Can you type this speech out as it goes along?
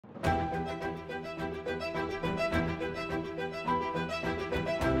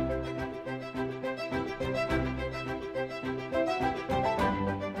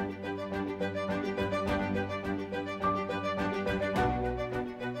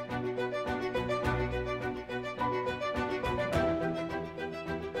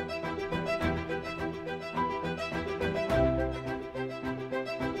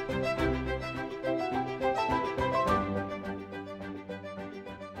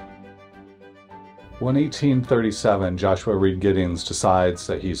When 1837, Joshua Reed Giddings decides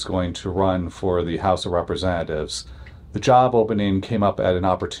that he's going to run for the House of Representatives, the job opening came up at an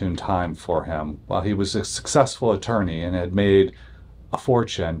opportune time for him. While he was a successful attorney and had made a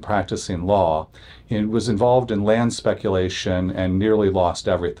fortune practicing law, he was involved in land speculation and nearly lost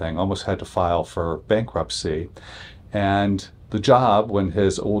everything, almost had to file for bankruptcy. And the job, when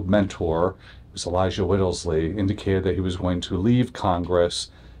his old mentor, it was Elijah Whittlesey, indicated that he was going to leave Congress,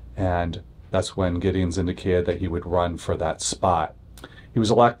 and that's when Giddings indicated that he would run for that spot. He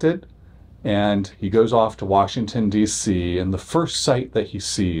was elected, and he goes off to Washington, D.C., and the first sight that he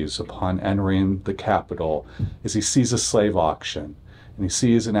sees upon entering the Capitol is he sees a slave auction, and he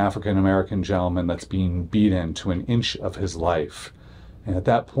sees an African-American gentleman that's being beaten to an inch of his life. And at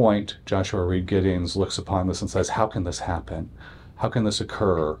that point, Joshua Reed Giddings looks upon this and says, how can this happen? How can this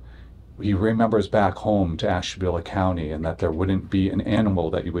occur? He remembers back home to Ashtabula County and that there wouldn't be an animal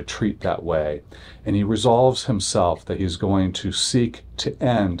that he would treat that way. And he resolves himself that he's going to seek to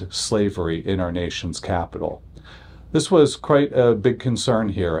end slavery in our nation's capital. This was quite a big concern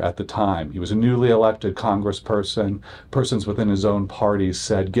here at the time. He was a newly elected congressperson. Persons within his own party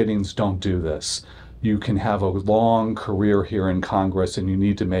said, Giddings, don't do this. You can have a long career here in Congress and you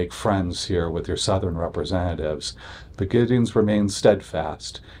need to make friends here with your Southern representatives. But Giddings remained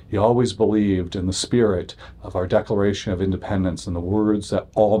steadfast. He always believed in the spirit of our Declaration of Independence and the words that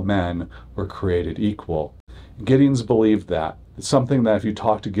all men were created equal. Giddings believed that. It's something that if you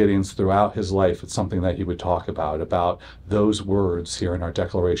talk to Giddings throughout his life, it's something that he would talk about those words here in our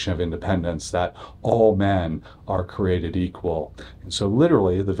Declaration of Independence, that all men are created equal. And so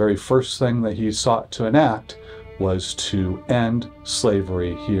literally, the very first thing that he sought to enact was to end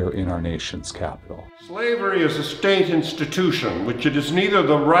slavery here in our nation's capital. Slavery is a state institution which it is neither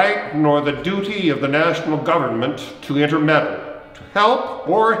the right nor the duty of the national government to intermeddle, to help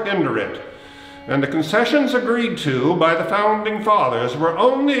or hinder it. And the concessions agreed to by the Founding Fathers were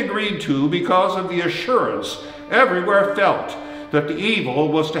only agreed to because of the assurance everywhere felt that the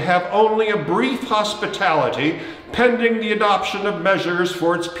evil was to have only a brief hospitality pending the adoption of measures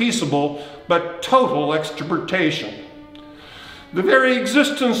for its peaceable but total extirpation. The very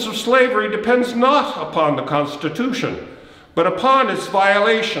existence of slavery depends not upon the Constitution, but upon its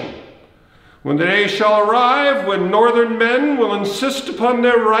violation. When the day shall arrive when Northern men will insist upon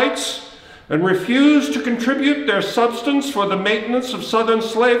their rights and refuse to contribute their substance for the maintenance of Southern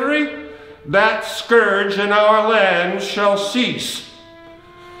slavery, that scourge in our land shall cease.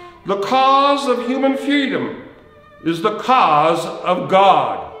 The cause of human freedom is the cause of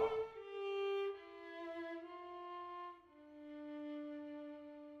God.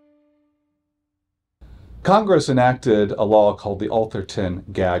 Congress enacted a law called the Atherton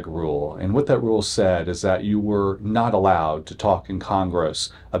Gag Rule, and what that rule said is that you were not allowed to talk in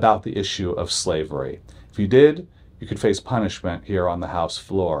Congress about the issue of slavery. If you did, you could face punishment here on the House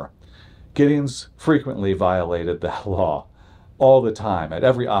floor. Giddings frequently violated that law, all the time, at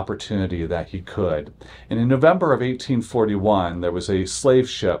every opportunity that he could. And in November of 1841, there was a slave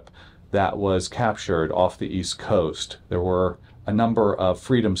ship that was captured off the East Coast. There were a number of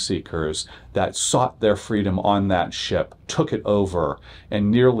freedom seekers that sought their freedom on that ship, took it over,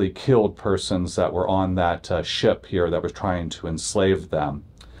 and nearly killed persons that were on that ship here that was trying to enslave them.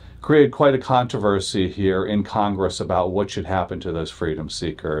 Created quite a controversy here in Congress about what should happen to those freedom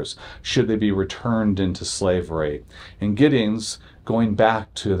seekers. Should they be returned into slavery? And Giddings, going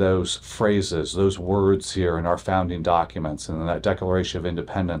back to those phrases, those words here in our founding documents and in that Declaration of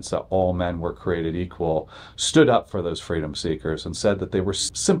Independence that all men were created equal, stood up for those freedom seekers and said that they were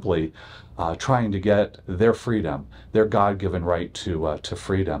simply trying to get their freedom, their God-given right to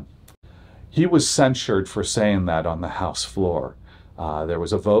freedom. He was censured for saying that on the House floor. There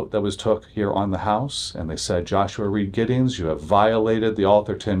was a vote that was took here on the House, and they said, Joshua Reed Giddings, you have violated the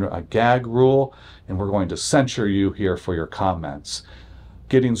Atherton Gag Rule, and we're going to censure you here for your comments.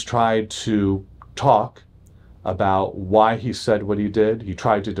 Giddings tried to talk about why he said what he did. He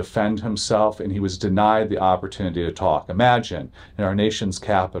tried to defend himself, and he was denied the opportunity to talk. Imagine in our nation's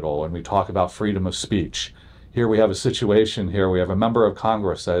capital, when we talk about freedom of speech, here we have a situation here, we have a member of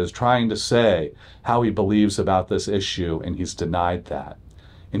Congress that is trying to say how he believes about this issue, and he's denied that.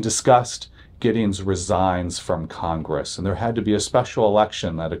 In disgust, Giddings resigns from Congress, and there had to be a special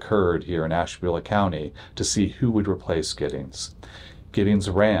election that occurred here in Ashtabula County to see who would replace Giddings. Giddings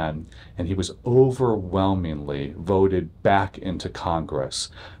ran, and he was overwhelmingly voted back into Congress.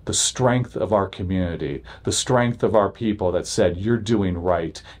 The strength of our community, the strength of our people that said, you're doing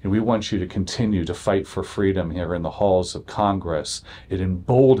right, and we want you to continue to fight for freedom here in the halls of Congress. It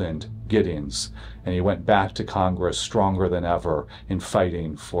emboldened Giddings, and he went back to Congress stronger than ever in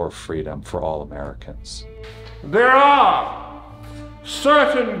fighting for freedom for all Americans. There are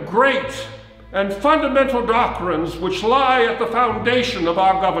certain great and fundamental doctrines which lie at the foundation of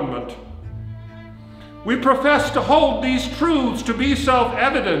our government. We profess to hold these truths to be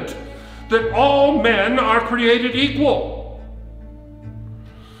self-evident, that all men are created equal.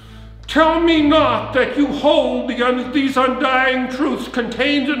 Tell me not that you hold these undying truths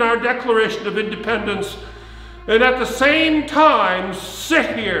contained in our Declaration of Independence, and at the same time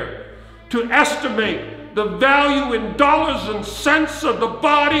sit here to estimate the value in dollars and cents of the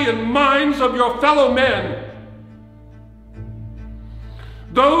body and minds of your fellow men.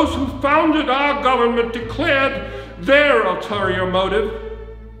 Those who founded our government declared their ulterior motive.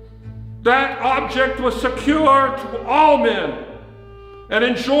 That object was secure to all men, an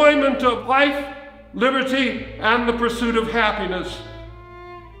enjoyment of life, liberty, and the pursuit of happiness.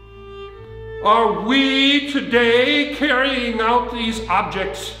 Are we today carrying out these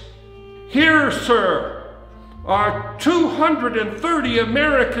objects? Here, sir, are 230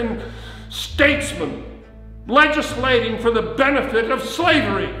 American statesmen legislating for the benefit of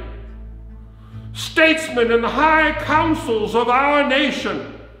slavery. Statesmen in the high councils of our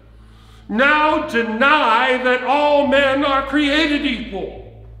nation now deny that all men are created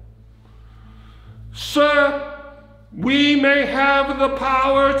equal. Sir, we may have the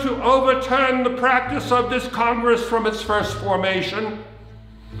power to overturn the practice of this Congress from its first formation.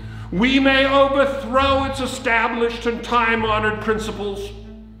 We may overthrow its established and time-honored principles.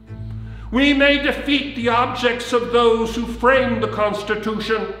 We may defeat the objects of those who framed the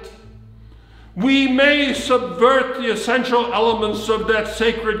Constitution. We may subvert the essential elements of that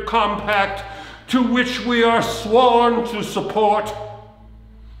sacred compact to which we are sworn to support.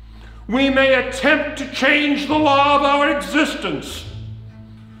 We may attempt to change the law of our existence,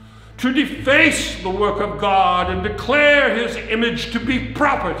 to deface the work of God and declare his image to be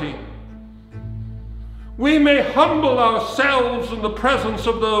property. We may humble ourselves in the presence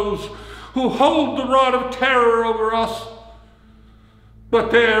of those who hold the rod of terror over us.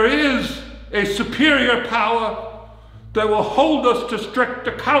 But there is a superior power that will hold us to strict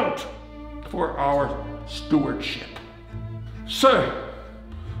account for our stewardship. Sir,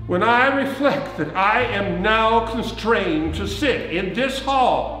 when I reflect that I am now constrained to sit in this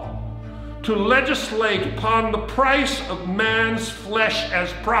hall to legislate upon the price of man's flesh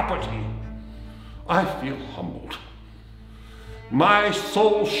as property, I feel humbled. My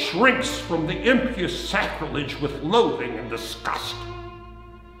soul shrinks from the impious sacrilege with loathing and disgust.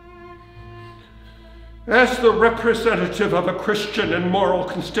 As the representative of a Christian and moral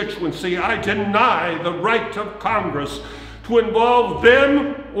constituency, I deny the right of Congress to involve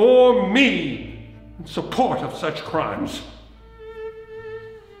them or me in support of such crimes.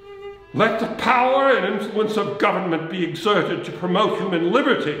 Let the power and influence of government be exerted to promote human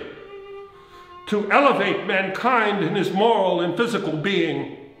liberty, to elevate mankind in his moral and physical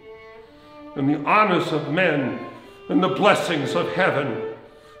being, and the honors of men and the blessings of heaven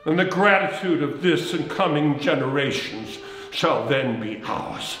and the gratitude of this and coming generations shall then be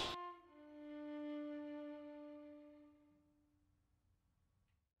ours.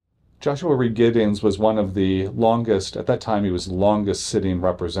 Joshua Reed Giddings was one of the longest, at that time he was the longest sitting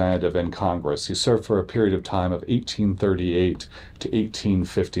representative in Congress. He served for a period of time of 1838 to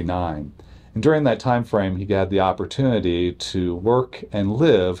 1859. And during that time frame, he had the opportunity to work and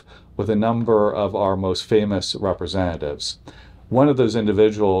live with a number of our most famous representatives. One of those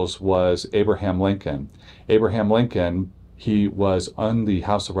individuals was Abraham Lincoln. Abraham Lincoln, he was on the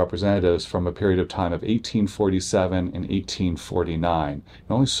House of Representatives from a period of time of 1847 and 1849.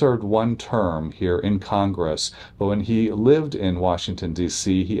 He only served one term here in Congress, but when he lived in Washington,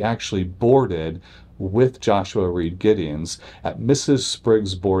 D.C., he actually boarded with Joshua Reed Giddings at Mrs.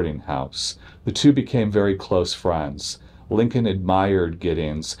 Sprague's boarding house. The two became very close friends. Lincoln admired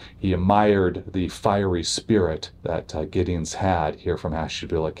Giddings. He admired the fiery spirit that Giddings had here from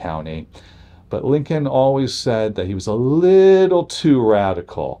Ashtabula County. But Lincoln always said that he was a little too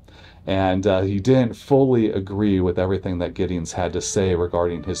radical, and he didn't fully agree with everything that Giddings had to say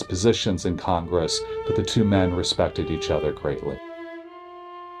regarding his positions in Congress, but the two men respected each other greatly.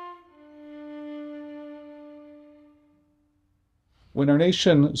 When our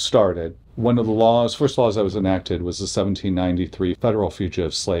nation started, one of the first laws that was enacted was the 1793 Federal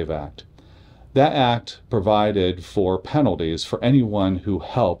Fugitive Slave Act. That act provided for penalties for anyone who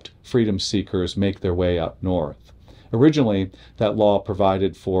helped freedom seekers make their way up north. Originally, that law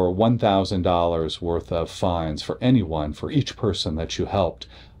provided for $1,000 worth of fines for anyone, for each person that you helped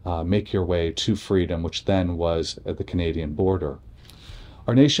make your way to freedom, which then was at the Canadian border.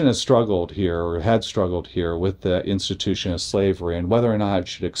 Our nation has struggled here, or had struggled here, with the institution of slavery and whether or not it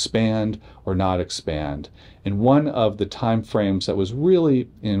should expand or not expand. And one of the time frames that was really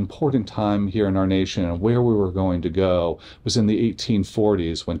an important time here in our nation and where we were going to go was in the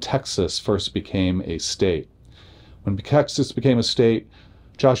 1840s, when Texas first became a state. When Texas became a state,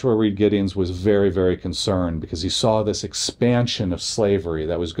 Joshua Reed Giddings was very, very concerned because he saw this expansion of slavery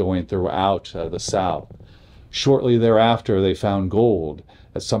that was going throughout the South. Shortly thereafter, they found gold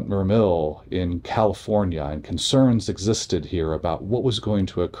at Sumter Mill in California, and concerns existed here about what was going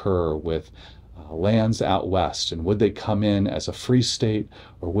to occur with lands out west, and would they come in as a free state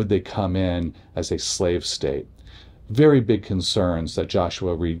or would they come in as a slave state? Very big concerns that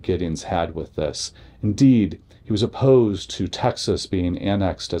Joshua Reed Giddings had with this. Indeed, he was opposed to Texas being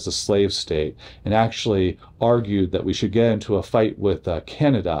annexed as a slave state and actually argued that we should get into a fight with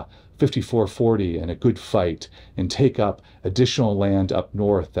Canada 54-40 and a good fight and take up additional land up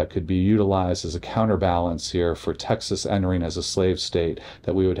north that could be utilized as a counterbalance here for Texas entering as a slave state,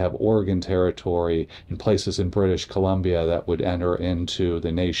 that we would have Oregon Territory and places in British Columbia that would enter into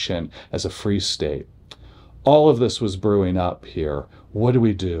the nation as a free state. All of this was brewing up here. What do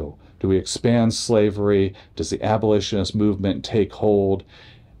we do? Do we expand slavery? Does the abolitionist movement take hold?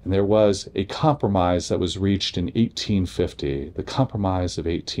 And there was a compromise that was reached in 1850, the Compromise of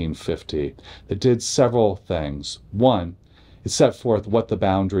 1850, that did several things. One, it set forth what the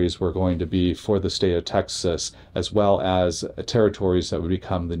boundaries were going to be for the state of Texas, as well as territories that would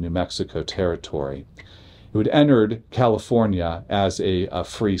become the New Mexico Territory. It would enter California as a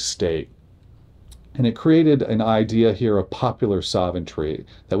free state. And it created an idea here of popular sovereignty,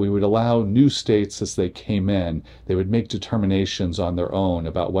 that we would allow new states as they came in, they would make determinations on their own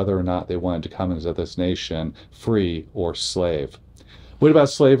about whether or not they wanted to come into this nation free or slave. What about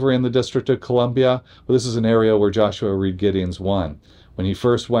slavery in the District of Columbia? Well, this is an area where Joshua Reed Giddings won. When he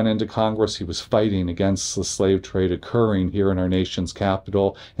first went into Congress, he was fighting against the slave trade occurring here in our nation's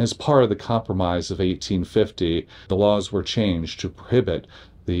capital. And as part of the Compromise of 1850, the laws were changed to prohibit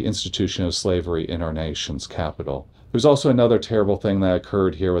the institution of slavery in our nation's capital. There's also another terrible thing that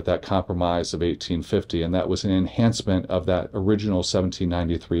occurred here with that Compromise of 1850, and that was an enhancement of that original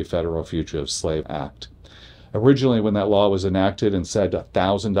 1793 Federal Fugitive Slave Act. Originally, when that law was enacted and said a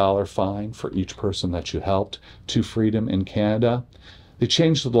 $1,000 fine for each person that you helped to freedom in Canada, they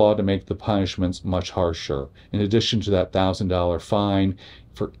changed the law to make the punishments much harsher. In addition to that $1,000 fine,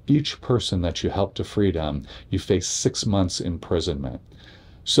 for each person that you helped to freedom, you face 6 months imprisonment.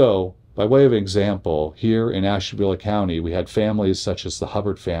 So, by way of example, here in Ashtabula County, we had families such as the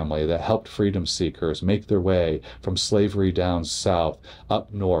Hubbard family that helped freedom seekers make their way from slavery down south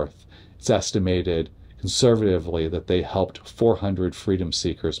up north. It's estimated conservatively that they helped 400 freedom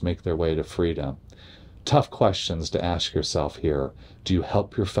seekers make their way to freedom. Tough questions to ask yourself here. Do you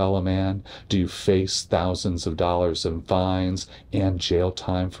help your fellow man? Do you face thousands of dollars in fines and jail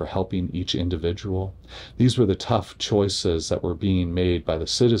time for helping each individual? These were the tough choices that were being made by the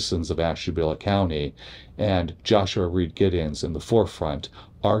citizens of Ashtabula County, and Joshua Reed Giddings in the forefront,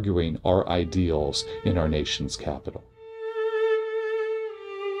 arguing our ideals in our nation's capital.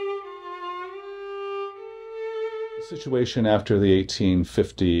 The situation after the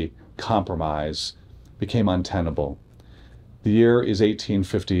 1850 Compromise became untenable. The year is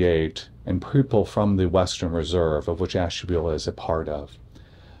 1858, and people from the Western Reserve, of which Ashtabula is a part of,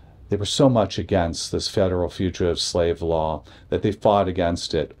 they were so much against this federal fugitive slave law that they fought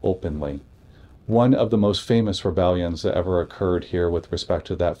against it openly. One of the most famous rebellions that ever occurred here with respect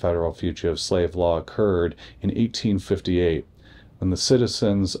to that federal fugitive slave law occurred in 1858, when the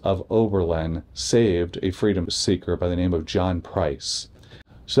citizens of Oberlin saved a freedom seeker by the name of John Price.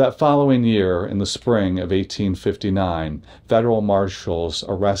 So that following year, in the spring of 1859, federal marshals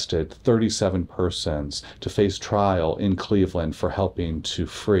arrested 37 persons to face trial in Cleveland for helping to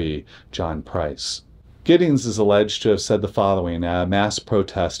free John Price. Giddings is alleged to have said the following at a mass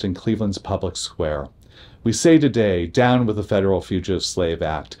protest in Cleveland's public square. "We say today, down with the Federal Fugitive Slave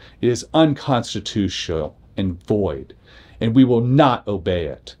Act. It is unconstitutional and void, and we will not obey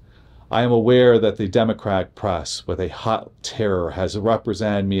it. I am aware that the Democratic press, with a hot terror, has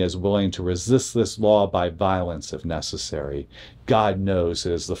represented me as willing to resist this law by violence if necessary. God knows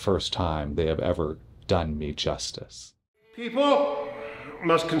it is the first time they have ever done me justice." People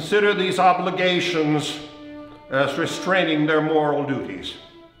must consider these obligations as restraining their moral duties.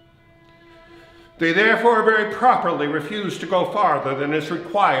 They therefore very properly refuse to go farther than is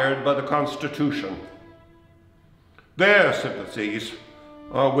required by the Constitution. Their sympathies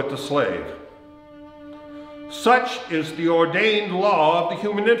are with the slave. Such is the ordained law of the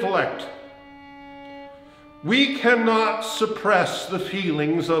human intellect. We cannot suppress the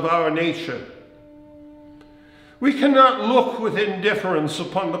feelings of our nation. We cannot look with indifference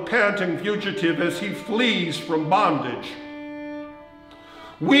upon the panting fugitive as he flees from bondage.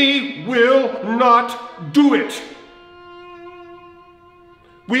 We will not do it.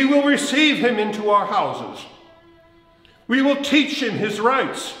 We will receive him into our houses. We will teach him his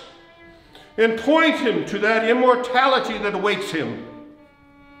rights and point him to that immortality that awaits him.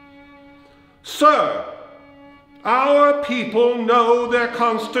 Sir, our people know their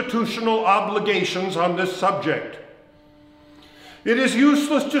constitutional obligations on this subject. It is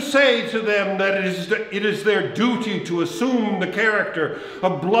useless to say to them that it is their duty to assume the character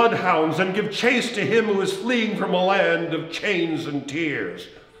of bloodhounds and give chase to him who is fleeing from a land of chains and tears.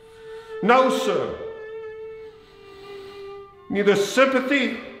 No, sir. Neither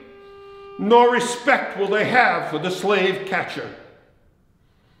sympathy nor respect will they have for the slave catcher.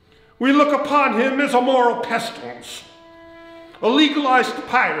 We look upon him as a moral pestilence, a legalized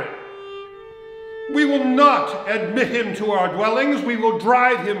pirate. We will not admit him to our dwellings. We will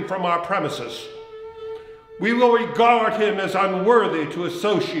drive him from our premises. We will regard him as unworthy to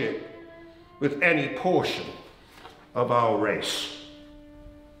associate with any portion of our race.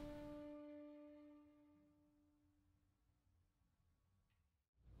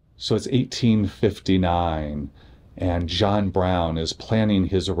 So it's 1859, and John Brown is planning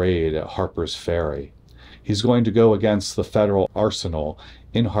his raid at Harper's Ferry. He's going to go against the federal arsenal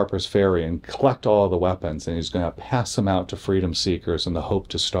in Harper's Ferry and collect all the weapons, and he's going to pass them out to freedom seekers in the hope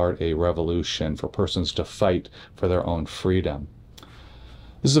to start a revolution for persons to fight for their own freedom.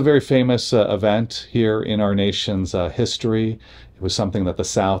 This is a very famous event here in our nation's history. It was something that the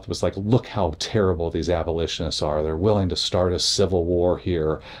South was like, look how terrible these abolitionists are. They're willing to start a civil war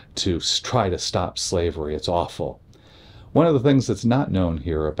here to try to stop slavery. It's awful. One of the things that's not known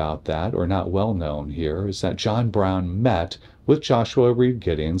here about that, or not well known here, is that John Brown met with Joshua Reed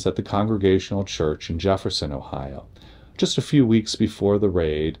Giddings at the Congregational Church in Jefferson, Ohio. Just a few weeks before the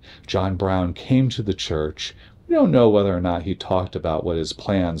raid, John Brown came to the church. We don't know whether or not he talked about what his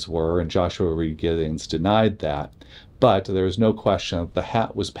plans were, and Joshua Reed Giddings denied that. But there is no question that the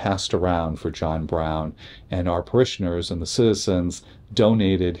hat was passed around for John Brown, and our parishioners and the citizens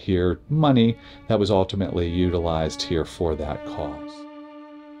donated here money that was ultimately utilized here for that cause.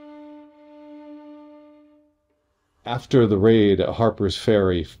 After the raid at Harper's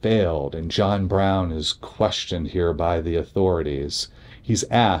Ferry failed and John Brown is questioned here by the authorities, he's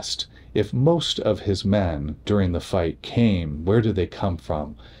asked if most of his men during the fight came, where did they come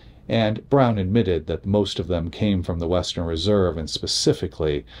from? And Brown admitted that most of them came from the Western Reserve, and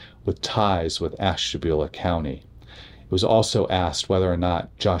specifically with ties with Ashtabula County. It was also asked whether or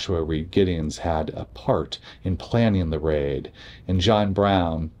not Joshua Reed Giddings had a part in planning the raid, and John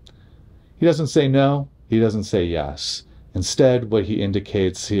Brown, he doesn't say no, he doesn't say yes. Instead, what he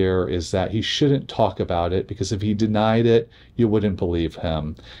indicates here is that he shouldn't talk about it, because if he denied it, you wouldn't believe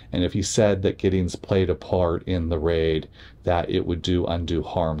him. And if he said that Giddings played a part in the raid, that it would do undue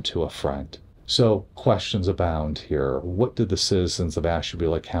harm to a friend. So questions abound here. What did the citizens of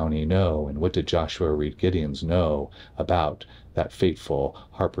Ashtabula County know, and what did Joshua Reed Giddings know about that fateful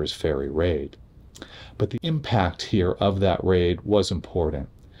Harper's Ferry raid? But the impact here of that raid was important,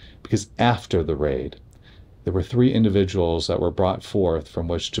 because after the raid, there were 3 individuals that were brought forth from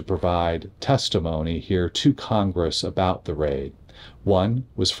which to provide testimony here to Congress about the raid. One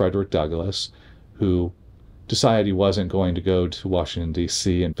was Frederick Douglass, who decided he wasn't going to go to Washington,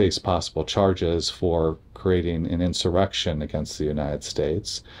 D.C. and face possible charges for creating an insurrection against the United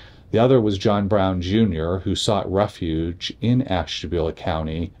States. The other was John Brown, Jr., who sought refuge in Ashtabula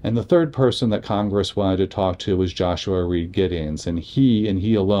County. And the third person that Congress wanted to talk to was Joshua Reed Giddings, and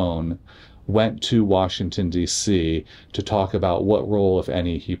he alone went to Washington, D.C. to talk about what role, if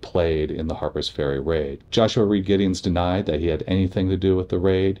any, he played in the Harper's Ferry raid. Joshua Reed Giddings denied that he had anything to do with the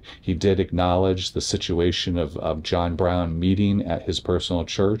raid. He did acknowledge the situation of John Brown meeting at his personal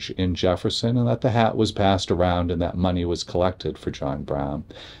church in Jefferson, and that the hat was passed around and that money was collected for John Brown.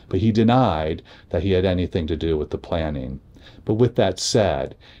 But he denied that he had anything to do with the planning. But with that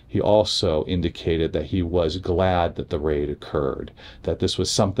said, he also indicated that he was glad that the raid occurred, that this was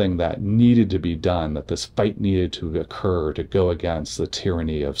something that needed to be done, that this fight needed to occur to go against the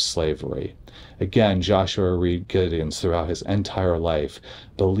tyranny of slavery. Again, Joshua Reed Giddings, throughout his entire life,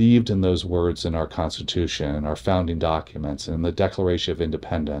 believed in those words in our Constitution, in our founding documents, and in the Declaration of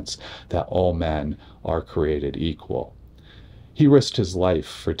Independence, that all men are created equal. He risked his life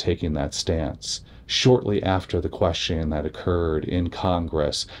for taking that stance. Shortly after the questioning that occurred in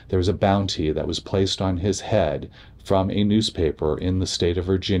Congress, there was a bounty that was placed on his head from a newspaper in the state of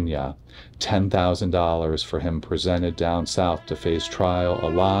Virginia, $10,000 for him presented down south to face trial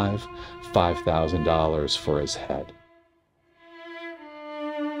alive, $5,000 for his head.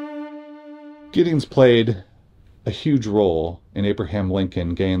 Giddings played a huge role in Abraham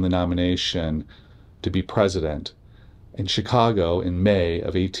Lincoln gaining the nomination to be president. In Chicago in May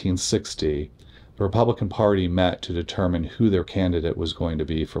of 1860, the Republican Party met to determine who their candidate was going to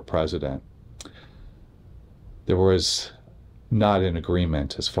be for president. There was not an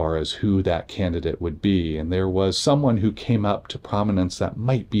agreement as far as who that candidate would be, and there was someone who came up to prominence that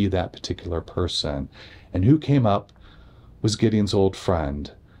might be that particular person. And who came up was Giddings' old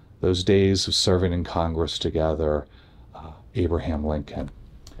friend, those days of serving in Congress together, Abraham Lincoln.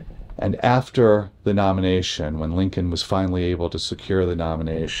 And after the nomination, when Lincoln was finally able to secure the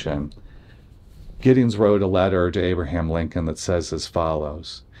nomination, Giddings wrote a letter to Abraham Lincoln that says as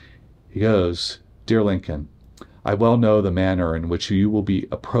follows. He goes, "Dear Lincoln, I well know the manner in which you will be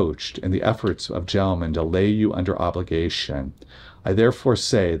approached and the efforts of gentlemen to lay you under obligation. I therefore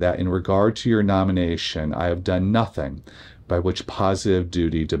say that in regard to your nomination, I have done nothing by which positive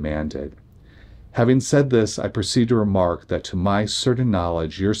duty demanded. Having said this, I proceed to remark that to my certain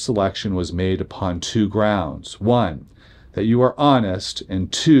knowledge, your selection was made upon two grounds. One, that you are honest,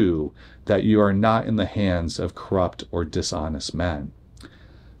 and two, that you are not in the hands of corrupt or dishonest men.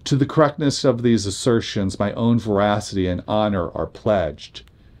 To the correctness of these assertions, my own veracity and honor are pledged.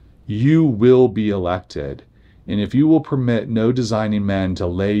 You will be elected, and if you will permit no designing men to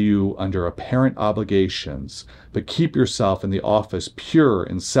lay you under apparent obligations, but keep yourself in the office pure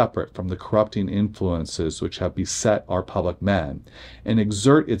and separate from the corrupting influences which have beset our public men, and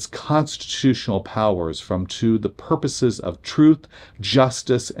exert its constitutional powers from to the purposes of truth,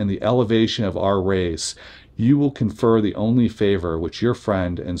 justice, and the elevation of our race, you will confer the only favor which your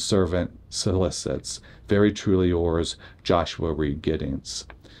friend and servant solicits. Very truly yours, Joshua Reed Giddings."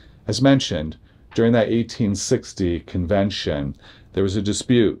 As mentioned, during that 1860 convention, there was a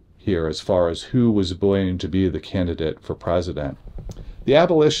dispute here as far as who was going to be the candidate for president. The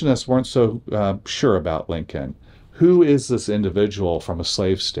abolitionists weren't so sure about Lincoln. Who is this individual from a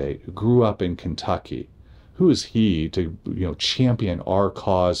slave state who grew up in Kentucky? Who is he to champion our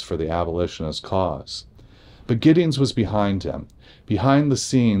cause for the abolitionist cause? But Giddings was behind him. Behind the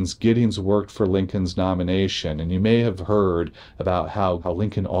scenes, Giddings worked for Lincoln's nomination, and you may have heard about how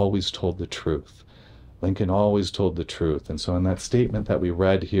Lincoln always told the truth. Lincoln always told the truth. And so in that statement that we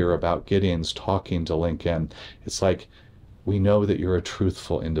read here about Giddings talking to Lincoln, it's like, we know that you're a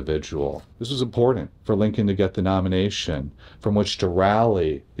truthful individual. This was important for Lincoln to get the nomination from which to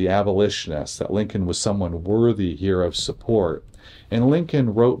rally the abolitionists, that Lincoln was someone worthy here of support. And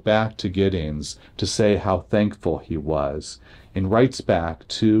Lincoln wrote back to Giddings to say how thankful he was, and writes back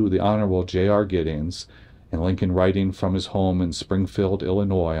to the Honorable J.R. Giddings, and Lincoln writing from his home in Springfield,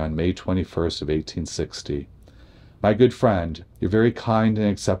 Illinois on May 21st of 1860. "My good friend, your very kind and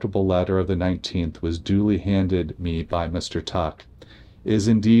acceptable letter of the 19th was duly handed me by Mr. Tuck. It is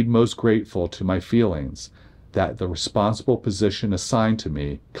indeed most grateful to my feelings that the responsible position assigned to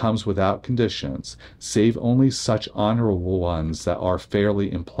me comes without conditions, save only such honorable ones that are fairly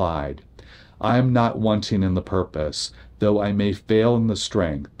implied. I am not wanting in the purpose, though I may fail in the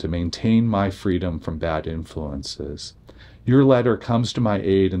strength, to maintain my freedom from bad influences. Your letter comes to my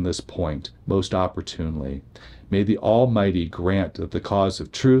aid in this point most opportunely. May the Almighty grant that the cause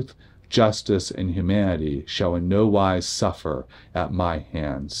of truth, justice, and humanity shall in no wise suffer at my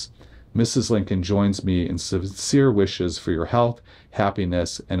hands. Mrs. Lincoln joins me in sincere wishes for your health,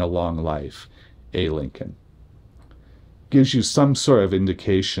 happiness, and a long life. A. Lincoln." Gives you some sort of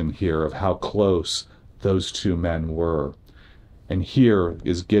indication here of how close those two men were. And here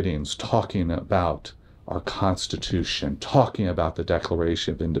is Giddings talking about our Constitution, talking about the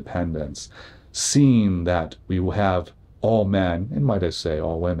Declaration of Independence, seeing that we have all men, and might I say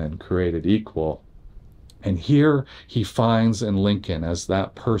all women, created equal. And here he finds in Lincoln as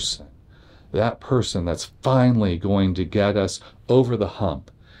that person that's finally going to get us over the hump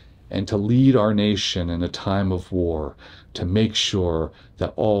and to lead our nation in a time of war, to make sure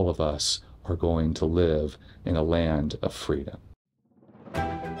that all of us are going to live in a land of freedom.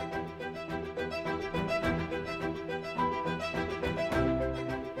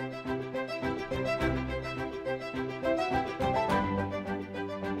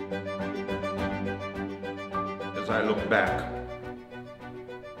 As I look back,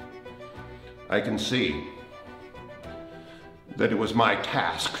 I can see that it was my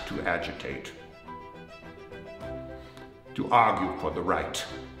task to agitate, to argue for the right,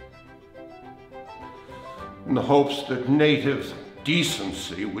 in the hopes that native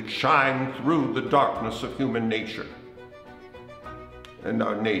decency would shine through the darkness of human nature and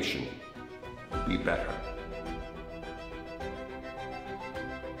our nation be better.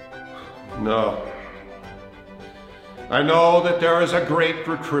 No. I know that there is a great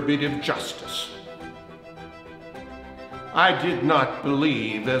retributive justice. I did not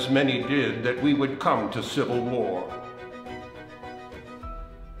believe, as many did, that we would come to civil war.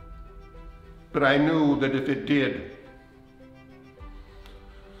 But I knew that if it did,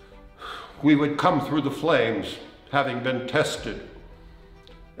 we would come through the flames, having been tested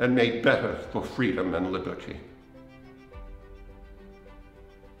and made better for freedom and liberty.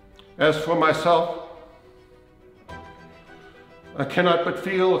 As for myself, I cannot but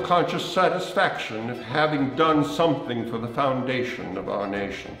feel a conscious satisfaction of having done something for the foundation of our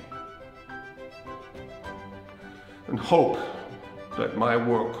nation, and hope that my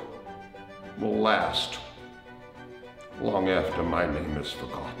work will last long after my name is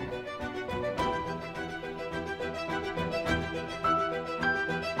forgotten.